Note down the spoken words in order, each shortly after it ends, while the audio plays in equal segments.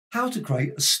how to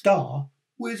create a star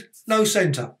with no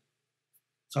centre.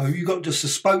 So you've got just the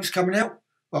spokes coming out.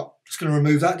 Well, just going to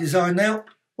remove that design now.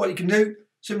 What you can do,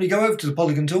 simply go over to the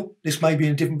Polygon tool. This may be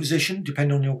in a different position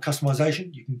depending on your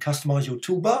customization. You can customize your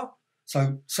toolbar.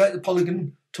 So select the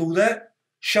Polygon tool there,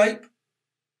 shape,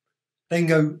 then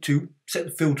go to set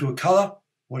the fill to a colour,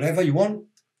 whatever you want,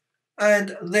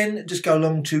 and then just go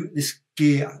along to this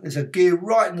gear. There's a gear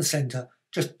right in the centre,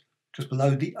 just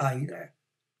below the A there.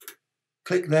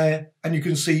 Click there and you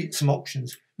can see some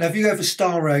options. Now if you go for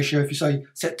star ratio, if you say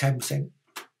set 10%,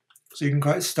 so you can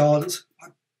create a star that's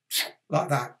like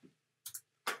that.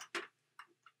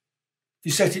 If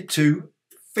you set it to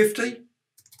 50,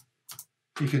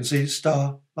 you can see a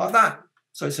star like that.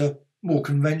 So it's a more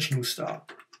conventional star.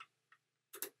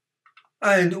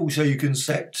 And also you can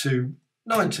set to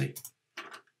 90.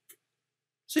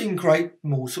 So you can create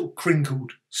more sort of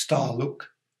crinkled star look.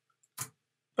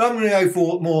 But I'm going to go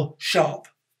for more sharp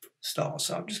star.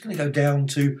 So I'm just going to go down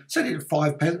to, set it to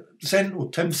 5% or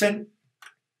 10%.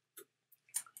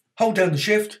 Hold down the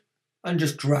shift and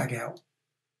just drag out.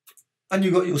 And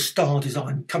you've got your star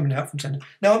design coming out from centre.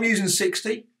 Now I'm using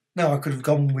 60. Now I could have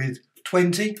gone with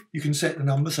 20. You can set the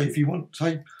number. So if you want,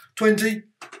 say, 20,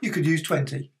 you could use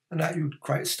 20. And that you would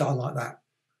create a star like that.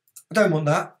 I don't want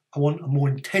that. I want a more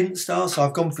intense star. So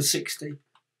I've gone for 60.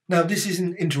 Now this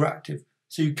isn't interactive.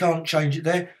 So you can't change it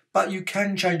there. But you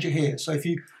can change it here. So if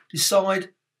you decide,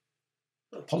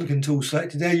 the Polygon tool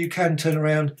selected there, you can turn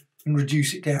around and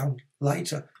reduce it down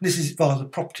later. This is via the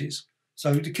properties.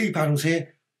 So the key panels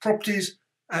here, properties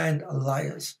and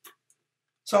layers.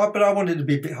 So, but I want it to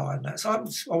be a bit higher than that. So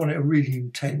I want it really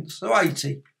intense. So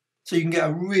 80. So you can get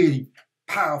a really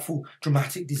powerful,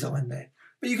 dramatic design there.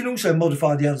 But you can also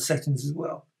modify the other settings as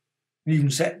well. You can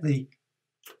set the,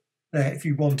 there, if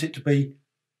you want it to be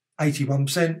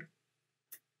 81%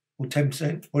 or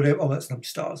 10%, whatever. Oh, that's number of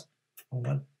stars. I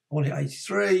want it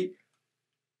 83.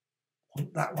 I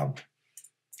want that one.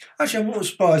 Actually, I'm not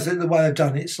surprised at the way I've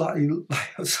done it. It's slightly,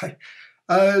 I'll say,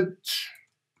 10.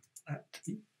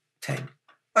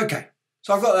 Okay,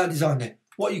 so I've got that design there.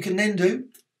 What you can then do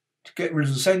to get rid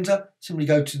of the centre, simply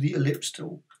go to the Ellipse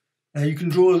tool. Now you can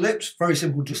draw an ellipse, very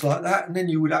simple, just like that, and then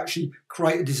you would actually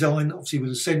create a design, obviously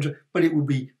with a centre, but it would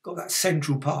be, got that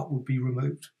central part would be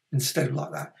removed instead of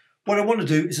like that. What I want to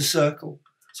do is a circle.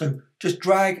 So just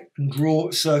drag and draw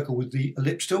a circle with the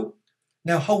Ellipse tool.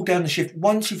 Now hold down the shift.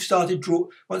 Once you've started,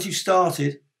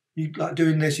 you like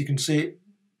doing this, you can see it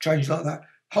change like that.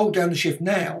 Hold down the shift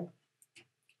now,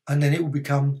 and then it will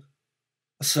become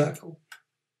a circle.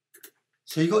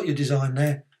 So you've got your design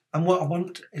there. And what I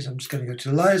want is, I'm just going to go to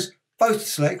the layers, both are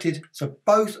selected. So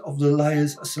both of the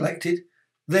layers are selected.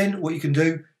 Then what you can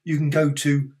do, you can go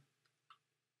to,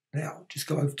 now just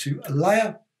go over to a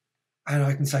layer, and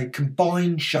I can say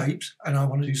combine shapes, and I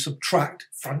want to do subtract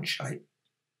front shape.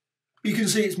 You can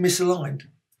see it's misaligned.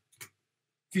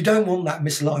 If you don't want that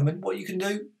misalignment, what you can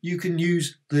do, you can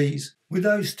use these. With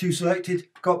those two selected,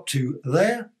 go up to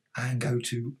there and go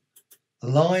to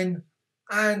align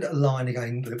and align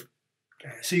again.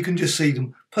 So you can just see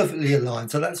them perfectly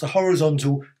aligned. So that's the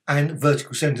horizontal and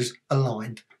vertical centers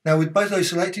aligned. Now with both those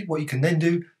selected, what you can then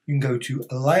do, you can go to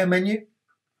a layer menu,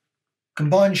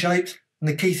 combine shapes, and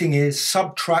the key thing is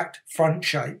subtract front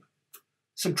shape.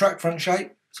 Subtract front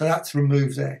shape, so that's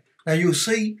removed there. Now you'll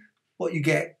see what you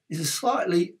get is a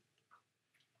slightly,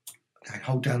 okay,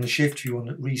 hold down the shift if you want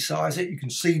to resize it. You can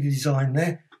see the design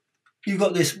there. You've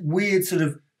got this weird sort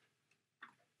of,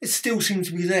 it still seems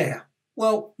to be there.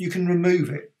 Well, you can remove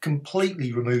it,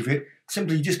 completely remove it.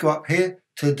 Simply just go up here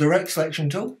to the direct selection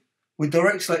tool. With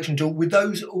direct selection tool, with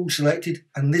those all selected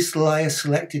and this layer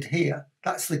selected here,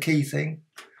 that's the key thing.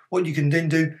 What you can then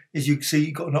do is you can see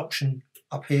you've got an option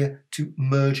up here to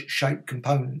merge shape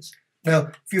components.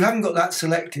 Now, if you haven't got that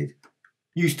selected,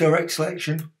 use direct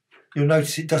selection, you'll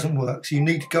notice it doesn't work. So you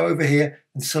need to go over here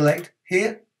and select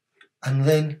here, and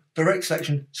then direct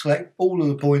selection, select all of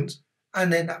the points,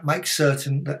 and then that makes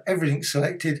certain that everything's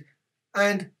selected,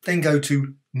 and then go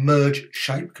to merge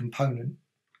shape component.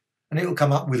 And it'll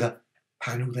come up with a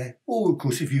panel there. Or of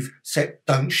course, if you've set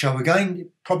don't show again,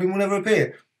 it probably will never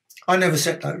appear. I never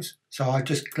set those, so I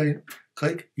just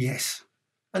click yes.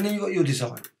 And then you've got your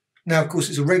design. Now, of course,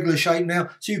 it's a regular shape now,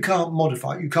 so you can't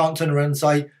modify it. You can't turn around and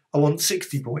say, I want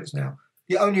 60 points now.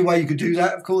 The only way you could do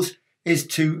that, of course, is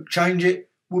to change it,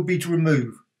 would be to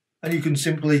remove. And you can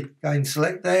simply go and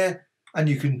select there, and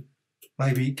you can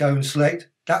maybe go and select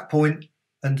that point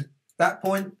and that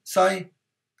point, say,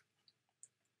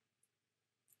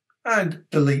 and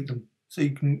delete them. So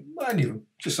you can, any of them,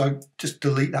 just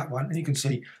delete that one, and you can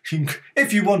see,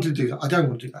 if you want to do that. I don't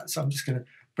want to do that, so I'm just going to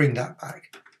bring that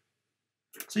back.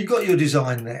 So you've got your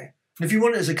design there. And if you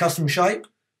want it as a custom shape,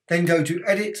 then go to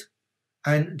Edit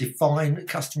and Define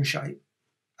Custom Shape.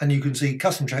 And you can see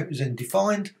custom shape is then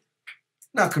defined.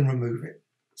 Now I can remove it.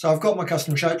 So I've got my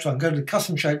custom shape, so I can go to the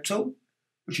Custom Shape tool,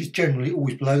 which is generally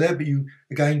always below there, but you,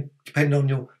 again, depending on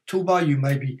your toolbar, you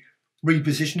maybe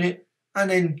reposition it. And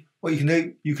then what you can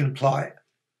do, you can apply it.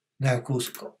 Now, of course,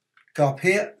 go up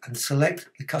here and select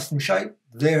the custom shape.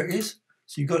 There it is.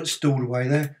 So you've got it stored away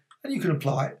there, and you can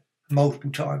apply it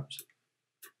multiple times.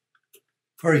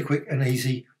 Very quick and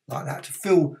easy like that to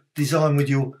fill design with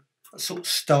your sort of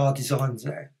star designs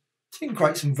there. So you can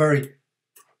create some very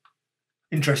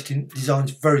interesting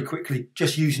designs very quickly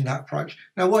just using that approach.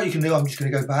 Now what you can do, I'm just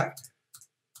going to go back,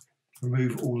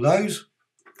 remove all those,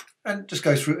 and just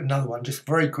go through another one just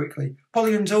very quickly.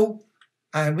 Polygon tool,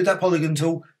 and with that polygon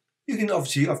tool, you can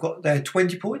obviously, I've got there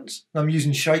 20 points. I'm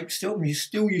using shape still. I'm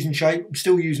still using shape. I'm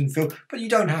still using fill, but you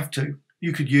don't have to.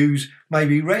 You could use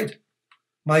maybe red.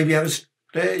 Maybe have a,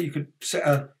 there you could set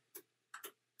a,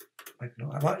 maybe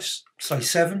not that much, say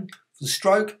 7 for the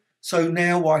stroke. So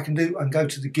now what I can do, I can go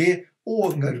to the gear, or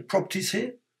I can go to properties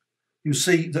here. You'll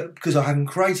see that because I haven't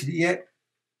created it yet,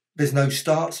 there's no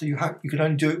start. So you can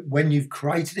only do it when you've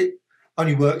created it.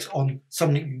 Only works on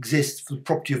something that exists for the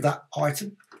property of that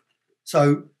item.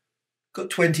 So got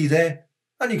 20 there,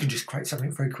 and you can just create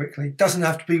something very quickly. It doesn't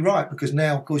have to be right, because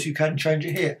now, of course, you can change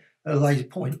it here at a later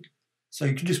point. So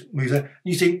you can just move there.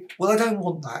 And you think, well, I don't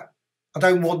want that. I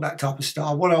don't want that type of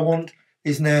star. What I want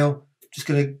is now just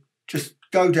going to just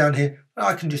go down here, and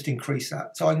I can just increase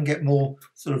that. So I can get more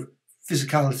sort of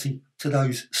physicality to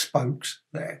those spokes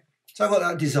there. So I've got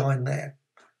that design there.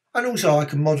 And also I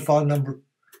can modify the number of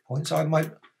points. I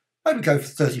might maybe go for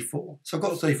 34. So I've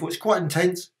got 34. It's quite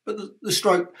intense, but the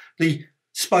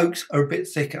spokes are a bit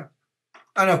thicker.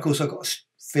 And of course I've got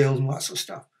fields and that sort of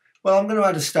stuff. Well, I'm going to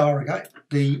add a star again,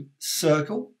 the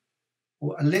circle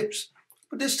or ellipse.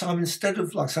 But this time, instead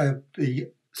of, like say, the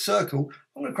circle,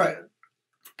 I'm going to create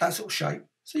that sort of shape.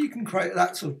 So you can create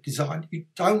that sort of design. You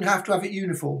don't have to have it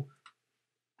uniform.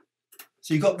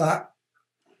 So you've got that.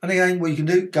 And again, what you can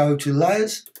do, go to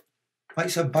layers, make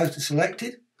sure both are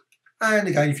selected. And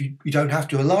again, if you don't have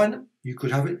to align them, you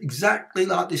could have it exactly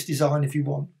like this design if you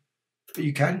want. But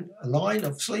you can align,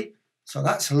 obviously. So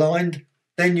that's aligned.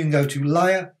 Then you can go to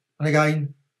layer, and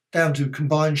again, down to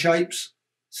combine shapes,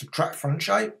 subtract front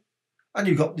shape, and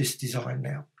you've got this design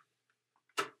now.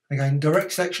 Again,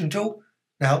 direct selection tool.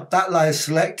 Now that layer is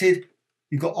selected.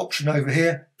 You've got option over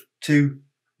here to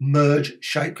merge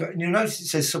shape. And you'll notice it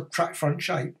says subtract front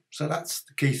shape. So that's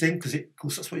the key thing, because of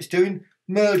course that's what it's doing.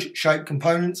 Merge shape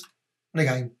components. And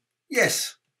again,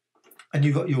 yes. And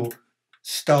you've got your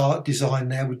star design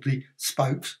there with the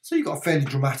spokes. So you've got a fairly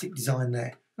dramatic design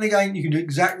there. And again, you can do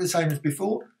exactly the same as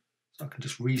before. So I can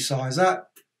just resize that.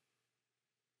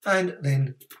 And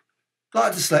then,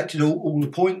 like I selected all the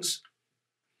points.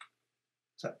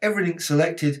 So everything's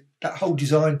selected, that whole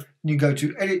design. And you go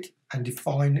to Edit and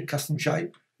Define Custom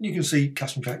Shape. And you can see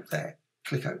Custom Shape there.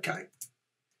 Click OK.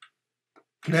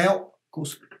 Now, of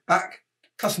course, back,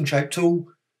 Custom Shape tool.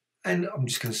 And I'm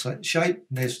just going to select the shape.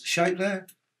 And there's the shape there.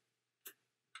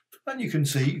 And you can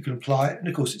see, you can apply it. And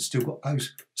of course, it's still got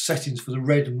those settings for the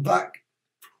red and black.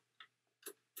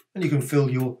 And you can fill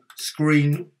your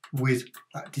screen with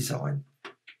that design.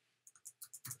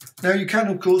 Now you can,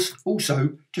 of course,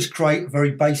 also just create a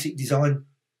very basic design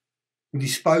with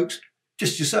these spokes,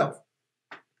 just yourself.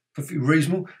 Perfectly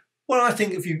reasonable. Well, I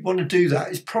think if you want to do that,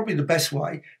 it's probably the best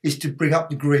way is to bring up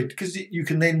the grid, because you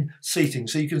can then see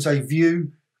things. So you can say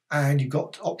view, and you've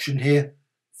got option here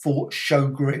for show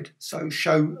grid. So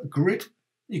show a grid,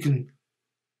 you've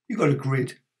got a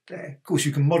grid there. Of course,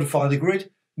 you can modify the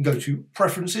grid and go to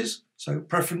preferences. So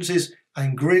preferences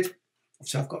and grid.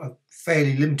 Obviously, I've got a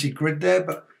fairly limited grid there,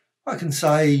 but I can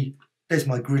say there's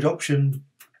my grid option,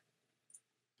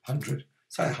 100.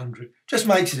 Say 100. Just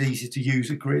makes it easy to use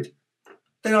a grid.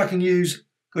 Then I can use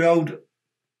good old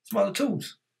some other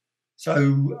tools.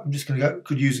 So I'm just going to go.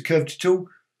 Could use a curvature tool.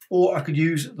 Or I could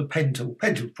use the pen tool.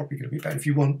 Pen tool is probably going to be better if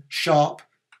you want sharp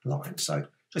lines. So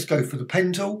just go for the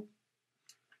pen tool.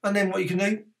 And then what you can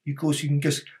do, of course, you can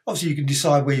just, obviously you can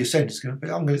decide where your centre is going to be.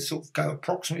 I'm going to sort of go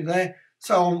approximately there.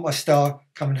 So I want my star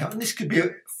coming out. And this could be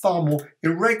a far more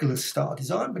irregular star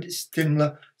design, but it's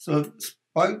similar sort of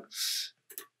spokes.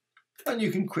 And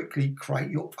you can quickly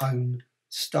create your own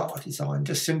star design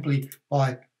just simply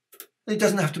by, it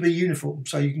doesn't have to be uniform.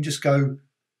 So you can just go,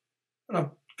 and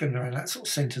I'm going around that sort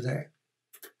of centre there.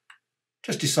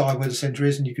 Just decide where the centre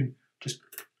is, and you can just,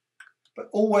 but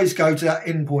always go to that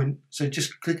end point. So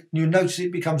just click, and you'll notice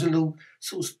it becomes a little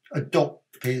sort of a dot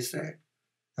appears there.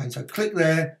 And so click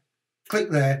there,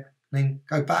 then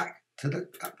go back to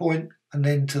that point and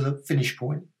then to the finish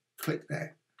point. Click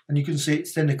there. And you can see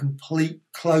it's then a complete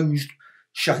closed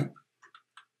shape.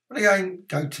 And again,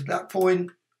 go to that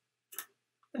point,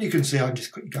 and you can see I can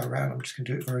just quickly go around. I'm just going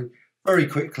to do it very, very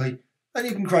quickly. And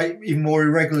you can create even more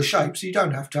irregular shapes. So you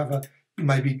don't have to have you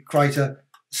maybe create a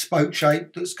spoke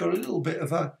shape that's got a little bit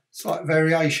of a slight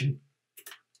variation.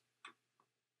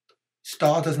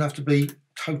 Star doesn't have to be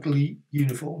totally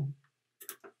uniform.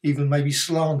 Even maybe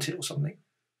slant it or something.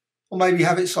 Or maybe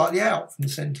have it slightly out from the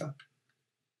centre.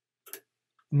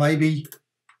 Maybe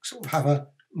sort of have a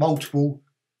multiple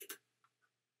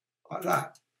like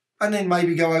that. And then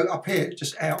maybe go up here,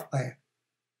 just out there.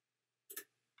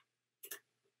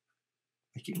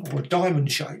 Make it more a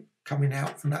diamond shape coming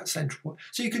out from that central point.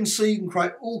 So you can see, you can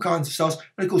create all kinds of stars.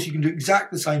 And of course you can do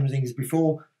exactly the same thing as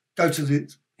before. Go to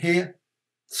here,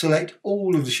 select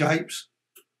all of the shapes.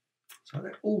 So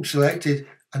they're all selected,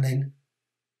 and then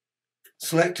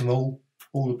select them all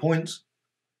the points.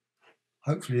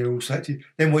 Hopefully they're all selected.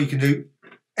 Then what you can do,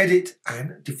 edit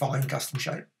and define custom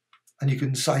shape. And you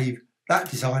can save that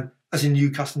design as a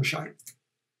new custom shape.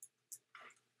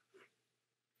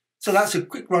 So that's a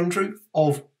quick run through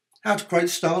of how to create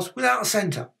stars without a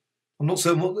centre. I'm not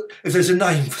certain if there's a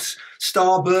name for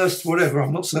starburst, whatever,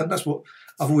 I'm not certain. That's what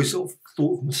I've always sort of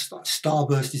thought from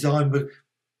starburst design, but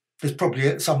there's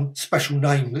probably some special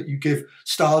name that you give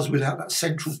stars without that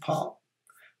central part.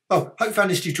 Well, hope you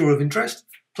found this tutorial of interest.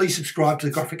 Please subscribe to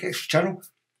the Graphic Extra channel.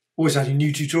 Always adding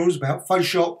new tutorials about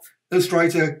Photoshop,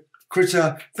 Illustrator,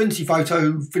 Critter, Affinity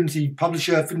Photo, Affinity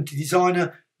Publisher, Affinity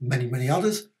Designer, many, many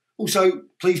others. Also,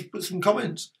 please put some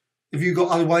comments. If you've got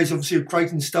other ways, obviously, of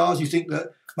creating stars you think that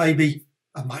maybe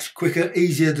are much quicker,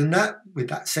 easier than that, with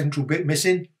that central bit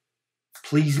missing,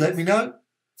 please let me know.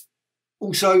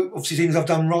 Also, obviously, things I've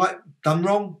done right, done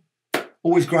wrong.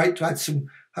 Always great to have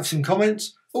some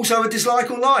comments. Also, a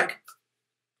dislike or like.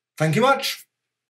 Thank you much.